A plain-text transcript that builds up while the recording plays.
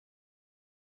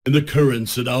An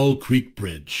Occurrence at Owl Creek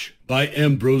Bridge by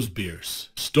Ambrose Bierce.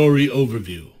 Story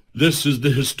overview. This is the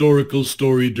historical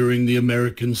story during the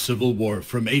American Civil War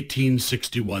from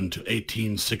 1861 to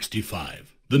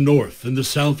 1865. The North and the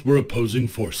South were opposing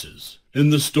forces.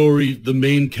 In the story, the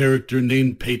main character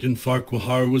named Peyton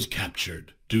Farquhar was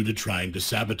captured due to trying to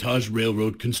sabotage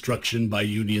railroad construction by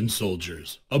Union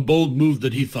soldiers, a bold move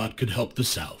that he thought could help the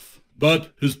South.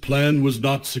 But his plan was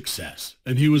not success,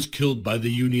 and he was killed by the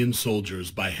Union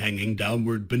soldiers by hanging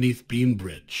downward beneath Bean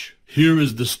Bridge. Here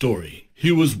is the story.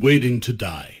 He was waiting to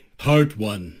die. Part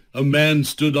 1. A man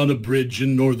stood on a bridge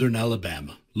in northern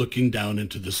Alabama, looking down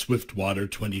into the swift water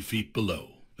 20 feet below.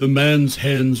 The man's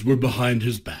hands were behind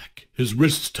his back, his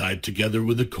wrists tied together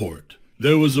with a cord.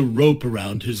 There was a rope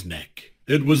around his neck.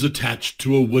 It was attached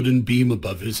to a wooden beam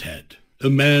above his head. The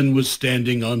man was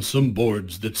standing on some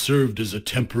boards that served as a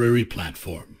temporary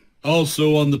platform.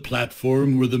 Also on the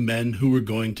platform were the men who were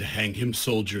going to hang him,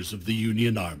 soldiers of the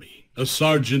Union Army. A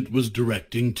sergeant was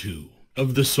directing two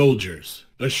of the soldiers.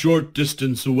 A short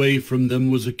distance away from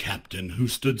them was a captain who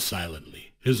stood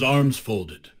silently, his arms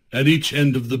folded. At each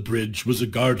end of the bridge was a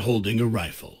guard holding a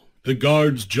rifle. The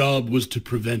guard's job was to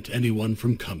prevent anyone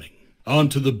from coming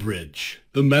onto the bridge.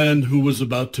 The man who was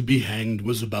about to be hanged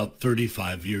was about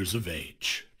 35 years of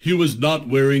age. He was not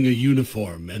wearing a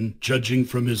uniform and, judging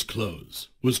from his clothes,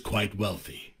 was quite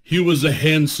wealthy. He was a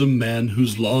handsome man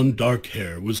whose long dark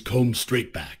hair was combed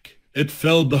straight back. It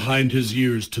fell behind his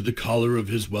ears to the collar of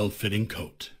his well-fitting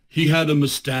coat. He had a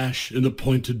mustache and a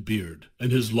pointed beard,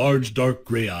 and his large dark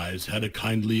gray eyes had a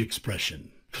kindly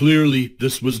expression. Clearly,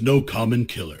 this was no common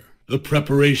killer. The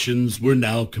preparations were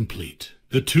now complete.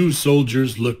 The two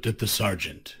soldiers looked at the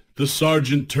sergeant. The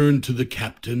sergeant turned to the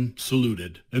captain,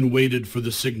 saluted, and waited for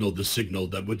the signal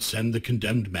that would send the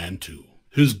condemned man to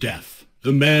his death.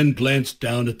 The man glanced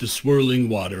down at the swirling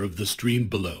water of the stream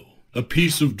below. A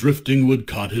piece of drifting wood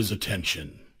caught his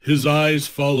attention. His eyes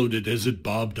followed it as it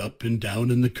bobbed up and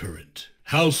down in the current.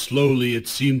 How slowly it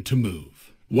seemed to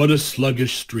move. What a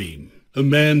sluggish stream. The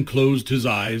man closed his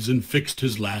eyes and fixed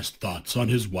his last thoughts on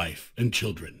his wife and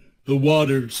children. The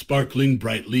water, sparkling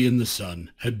brightly in the sun,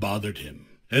 had bothered him,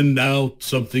 and now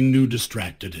something new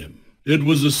distracted him. It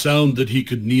was a sound that he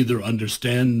could neither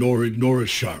understand nor ignore, a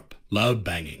sharp, loud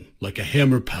banging, like a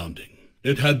hammer pounding.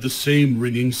 It had the same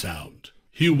ringing sound.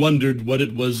 He wondered what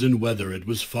it was and whether it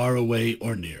was far away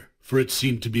or near, for it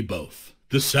seemed to be both.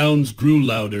 The sounds grew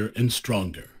louder and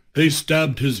stronger. They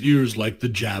stabbed his ears like the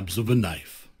jabs of a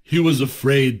knife. He was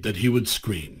afraid that he would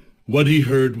scream. What he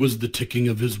heard was the ticking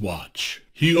of his watch.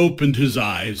 He opened his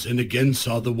eyes and again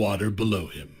saw the water below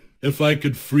him. If I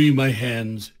could free my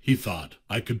hands, he thought,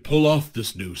 I could pull off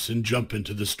this noose and jump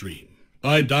into the stream.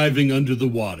 By diving under the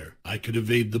water, I could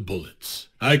evade the bullets.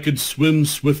 I could swim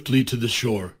swiftly to the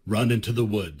shore, run into the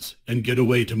woods, and get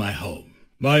away to my home.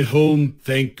 My home,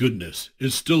 thank goodness,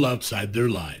 is still outside their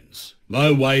lines. My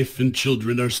wife and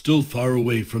children are still far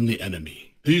away from the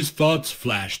enemy. These thoughts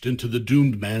flashed into the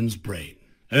doomed man's brain.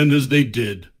 And as they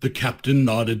did, the captain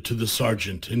nodded to the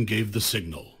sergeant and gave the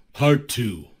signal. Part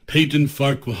 2. Peyton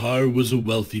Farquhar was a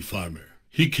wealthy farmer.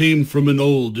 He came from an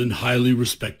old and highly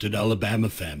respected Alabama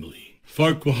family.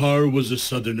 Farquhar was a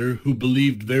Southerner who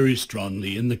believed very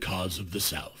strongly in the cause of the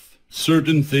South.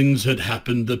 Certain things had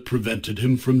happened that prevented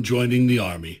him from joining the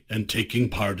army and taking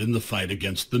part in the fight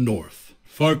against the North.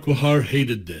 Farquhar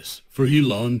hated this, for he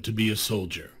longed to be a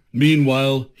soldier.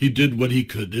 Meanwhile, he did what he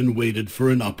could and waited for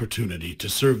an opportunity to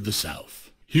serve the South.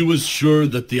 He was sure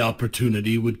that the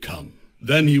opportunity would come.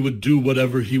 Then he would do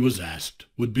whatever he was asked,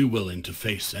 would be willing to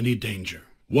face any danger.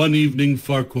 One evening,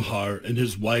 Farquhar and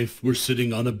his wife were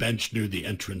sitting on a bench near the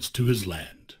entrance to his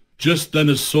land. Just then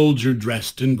a soldier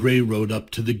dressed in gray rode up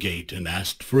to the gate and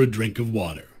asked for a drink of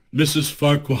water. Mrs.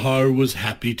 Farquhar was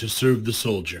happy to serve the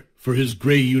soldier, for his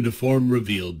gray uniform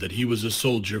revealed that he was a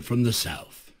soldier from the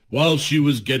South. While she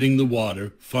was getting the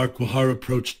water, Farquhar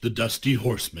approached the dusty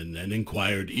horseman and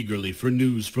inquired eagerly for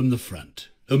news from the front.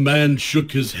 The man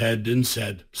shook his head and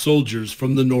said, "Soldiers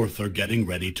from the North are getting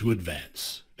ready to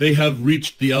advance. They have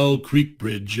reached the Owl Creek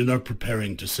Bridge and are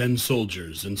preparing to send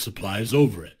soldiers and supplies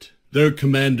over it. Their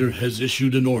commander has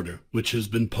issued an order which has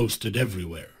been posted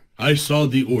everywhere. I saw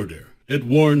the order. It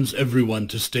warns everyone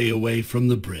to stay away from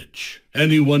the bridge.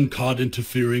 Anyone caught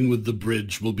interfering with the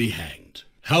bridge will be hanged."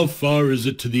 "How far is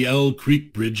it to the Owl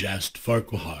Creek Bridge?" asked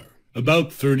Farquhar.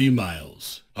 "About 30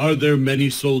 miles. Are there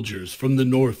many soldiers from the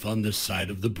North on this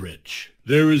side of the bridge?"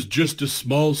 "There is just a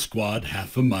small squad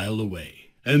half a mile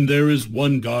away, and there is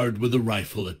one guard with a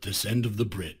rifle at this end of the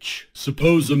bridge.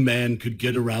 Suppose a man could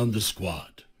get around the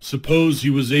squad. Suppose he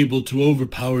was able to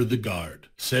overpower the guard,"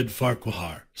 said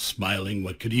Farquhar, smiling.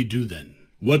 "What could he do then?"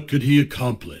 What could he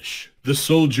accomplish? The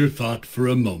soldier thought for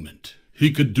a moment.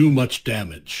 He could do much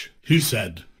damage. He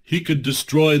said he could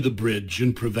destroy the bridge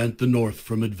and prevent the North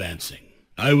from advancing.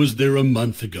 I was there a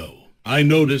month ago. I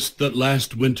noticed that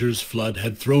last winter's flood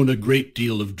had thrown a great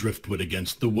deal of driftwood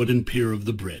against the wooden pier of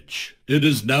the bridge. It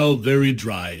is now very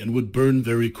dry and would burn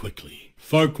very quickly.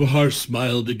 Farquhar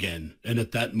smiled again, and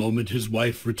at that moment his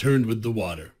wife returned with the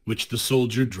water, which the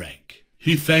soldier drank.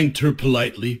 He thanked her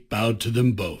politely, bowed to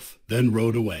them both, then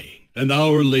rode away. An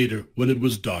hour later, when it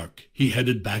was dark, he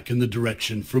headed back in the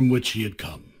direction from which he had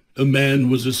come. A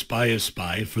man was a spy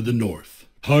for the North.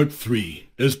 Part 3.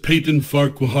 As Peyton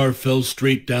Farquhar fell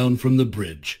straight down from the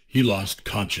bridge, he lost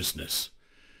consciousness,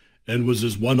 and was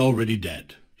as one already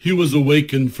dead. He was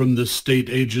awakened from this state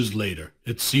ages later,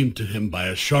 it seemed to him, by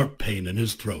a sharp pain in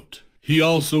his throat. He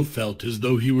also felt as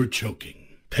though he were choking.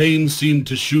 Pain seemed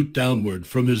to shoot downward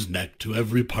from his neck to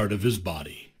every part of his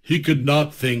body. He could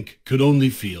not think, could only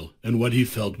feel, and what he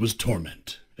felt was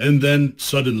torment. And then,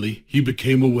 suddenly, he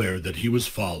became aware that he was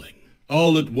falling.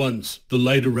 All at once, the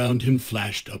light around him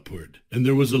flashed upward, and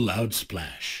there was a loud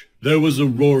splash. There was a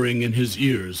roaring in his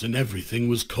ears, and everything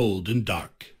was cold and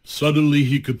dark. Suddenly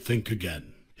he could think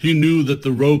again. He knew that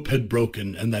the rope had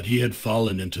broken and that he had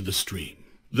fallen into the stream.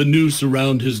 The noose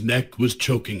around his neck was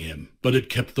choking him, but it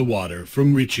kept the water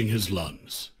from reaching his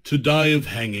lungs. To die of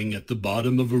hanging at the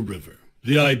bottom of a river.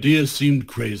 The idea seemed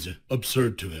crazy,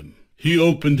 absurd to him. He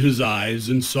opened his eyes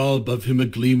and saw above him a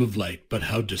gleam of light, but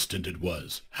how distant it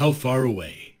was, how far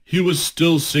away. He was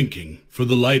still sinking, for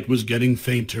the light was getting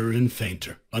fainter and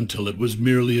fainter, until it was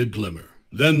merely a glimmer.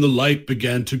 Then the light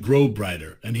began to grow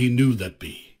brighter, and he knew that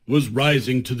B was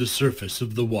rising to the surface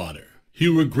of the water. He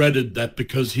regretted that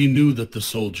because he knew that the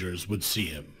soldiers would see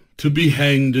him. To be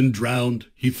hanged and drowned,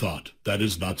 he thought, that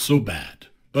is not so bad.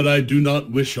 But I do not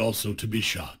wish also to be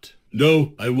shot.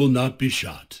 No, I will not be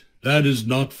shot. That is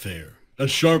not fair. A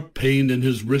sharp pain in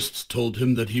his wrists told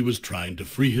him that he was trying to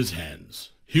free his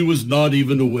hands. He was not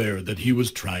even aware that he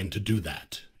was trying to do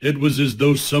that. It was as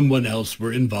though someone else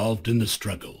were involved in the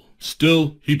struggle.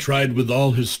 Still, he tried with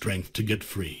all his strength to get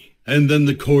free. And then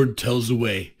the cord tells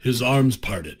away, his arms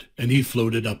parted, and he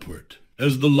floated upward.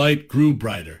 As the light grew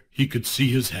brighter, he could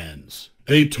see his hands.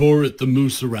 They tore at the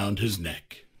noose around his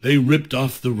neck. They ripped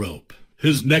off the rope.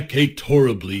 His neck ached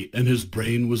horribly, and his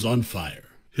brain was on fire.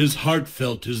 His heart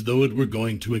felt as though it were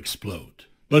going to explode.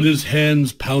 But his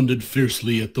hands pounded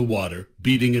fiercely at the water,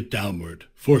 beating it downward,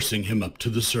 forcing him up to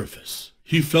the surface.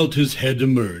 He felt his head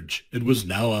emerge. It was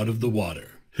now out of the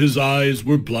water. His eyes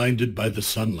were blinded by the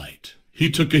sunlight. He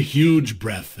took a huge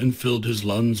breath and filled his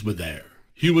lungs with air.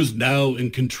 He was now in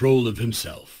control of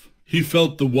himself. He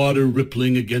felt the water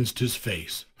rippling against his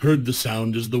face, heard the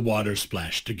sound as the water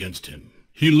splashed against him.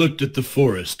 He looked at the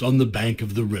forest on the bank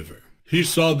of the river. He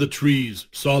saw the trees,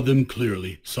 saw them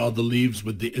clearly, saw the leaves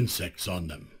with the insects on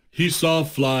them. He saw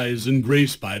flies and gray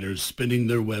spiders spinning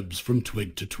their webs from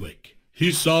twig to twig.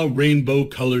 He saw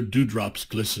rainbow-colored dewdrops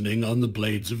glistening on the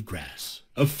blades of grass.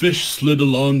 A fish slid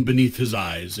along beneath his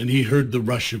eyes, and he heard the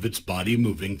rush of its body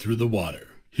moving through the water.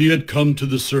 He had come to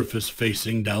the surface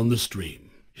facing down the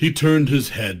stream. He turned his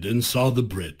head and saw the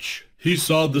bridge. He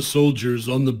saw the soldiers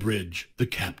on the bridge, the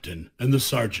captain, and the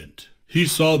sergeant. He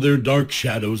saw their dark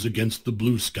shadows against the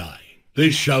blue sky. They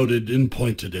shouted and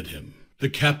pointed at him. The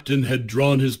captain had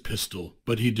drawn his pistol,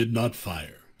 but he did not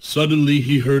fire. Suddenly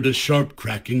he heard a sharp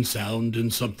cracking sound,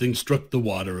 and something struck the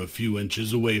water a few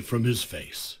inches away from his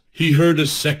face. He heard a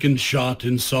second shot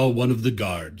and saw one of the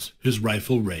guards, his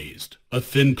rifle raised, a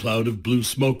thin cloud of blue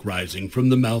smoke rising from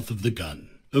the mouth of the gun.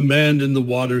 The man in the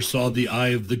water saw the eye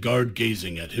of the guard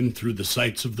gazing at him through the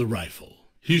sights of the rifle.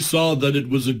 He saw that it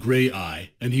was a gray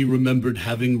eye, and he remembered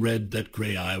having read that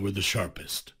gray eye were the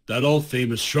sharpest, that all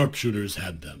famous sharpshooters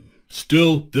had them.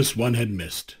 Still, this one had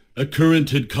missed. A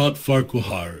current had caught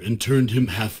Farquhar and turned him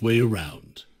halfway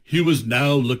around. He was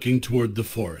now looking toward the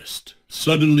forest.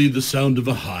 Suddenly the sound of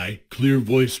a high, clear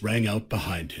voice rang out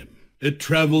behind him. It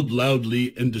traveled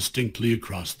loudly and distinctly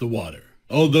across the water.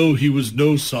 Although he was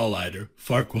no saw-lighter,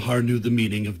 Farquhar knew the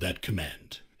meaning of that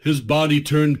command. His body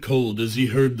turned cold as he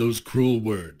heard those cruel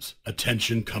words.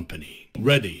 Attention company.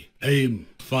 Ready. Aim.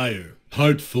 Fire.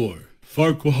 Part 4.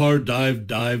 Farquhar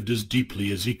dived as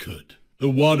deeply as he could. The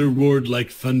water roared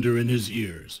like thunder in his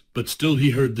ears, but still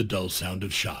he heard the dull sound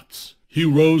of shots. He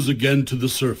rose again to the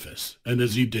surface, and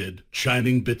as he did,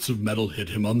 shining bits of metal hit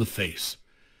him on the face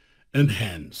and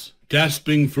hands.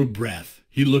 Gasping for breath,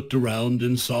 he looked around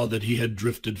and saw that he had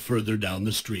drifted further down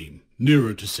the stream,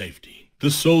 nearer to safety.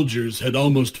 The soldiers had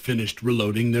almost finished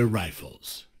reloading their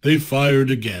rifles. They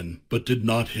fired again, but did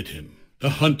not hit him. The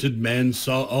hunted man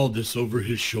saw all this over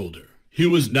his shoulder. He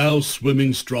was now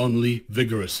swimming strongly,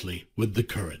 vigorously, with the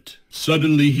current.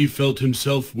 Suddenly he felt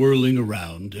himself whirling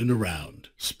around and around,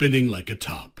 spinning like a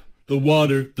top. The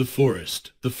water, the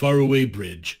forest, the faraway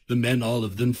bridge, the men, all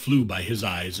of them flew by his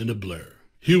eyes in a blur.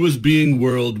 He was being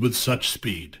whirled with such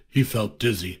speed, he felt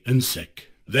dizzy and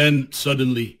sick. Then,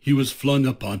 suddenly, he was flung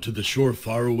up onto the shore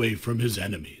far away from his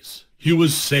enemies. He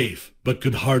was safe, but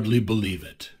could hardly believe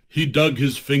it. He dug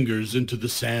his fingers into the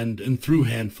sand and threw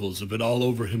handfuls of it all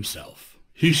over himself.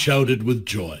 He shouted with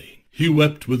joy. He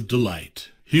wept with delight.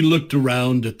 He looked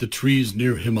around at the trees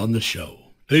near him on the show.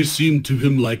 They seemed to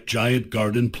him like giant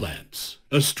garden plants.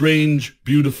 A strange,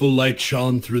 beautiful light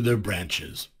shone through their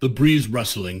branches. The breeze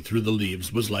rustling through the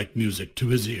leaves was like music to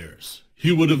his ears.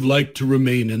 He would have liked to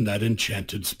remain in that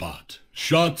enchanted spot.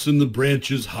 Shots in the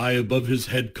branches high above his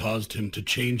head caused him to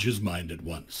change his mind at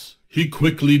once. He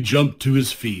quickly jumped to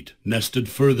his feet, nested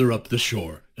further up the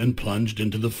shore, and plunged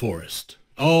into the forest.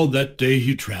 All that day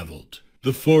he traveled.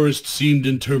 The forest seemed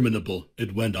interminable.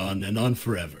 It went on and on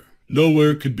forever.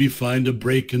 Nowhere could be found a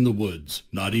break in the woods,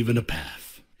 not even a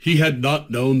path. He had not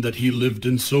known that he lived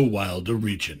in so wild a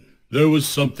region. There was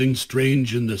something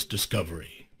strange in this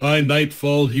discovery. By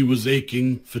nightfall he was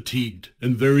aching, fatigued,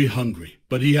 and very hungry,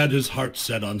 but he had his heart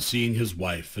set on seeing his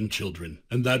wife and children,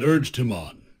 and that urged him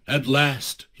on. At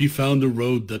last, he found a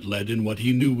road that led in what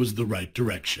he knew was the right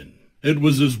direction. It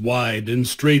was as wide and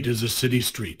straight as a city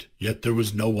street, yet there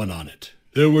was no one on it.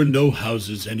 There were no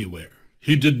houses anywhere.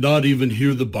 He did not even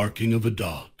hear the barking of a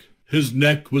dog. His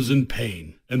neck was in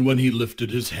pain, and when he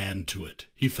lifted his hand to it,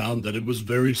 he found that it was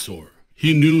very sore.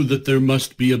 He knew that there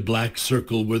must be a black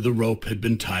circle where the rope had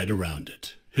been tied around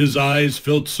it. His eyes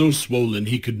felt so swollen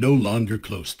he could no longer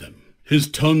close them. His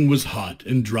tongue was hot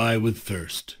and dry with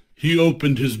thirst. He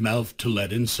opened his mouth to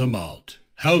let in some malt.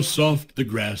 How soft the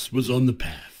grass was on the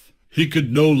path. He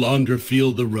could no longer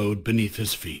feel the road beneath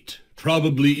his feet.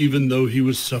 Probably even though he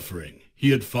was suffering, he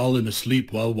had fallen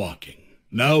asleep while walking.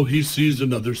 Now he sees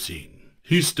another scene.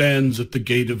 He stands at the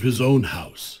gate of his own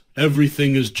house.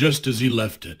 Everything is just as he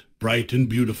left it, bright and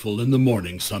beautiful in the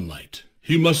morning sunlight.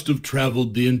 He must have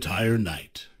traveled the entire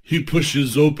night. He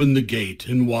pushes open the gate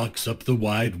and walks up the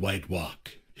wide white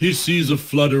walk. He sees a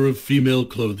flutter of female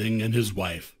clothing, and his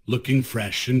wife, looking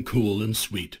fresh and cool and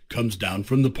sweet, comes down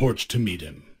from the porch to meet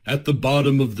him. At the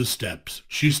bottom of the steps,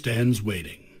 she stands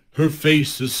waiting. Her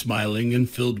face is smiling and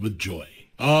filled with joy.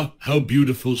 Ah, how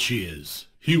beautiful she is.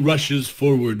 He rushes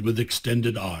forward with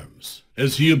extended arms.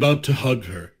 As he about to hug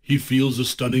her, he feels a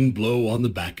stunning blow on the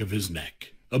back of his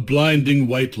neck. A blinding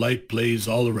white light plays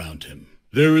all around him.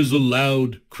 There is a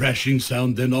loud, crashing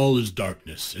sound, then all is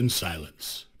darkness and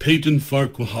silence. Peyton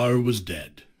Farquhar was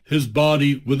dead. His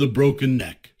body, with a broken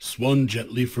neck, swung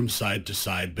gently from side to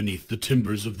side beneath the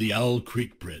timbers of the Owl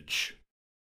Creek Bridge.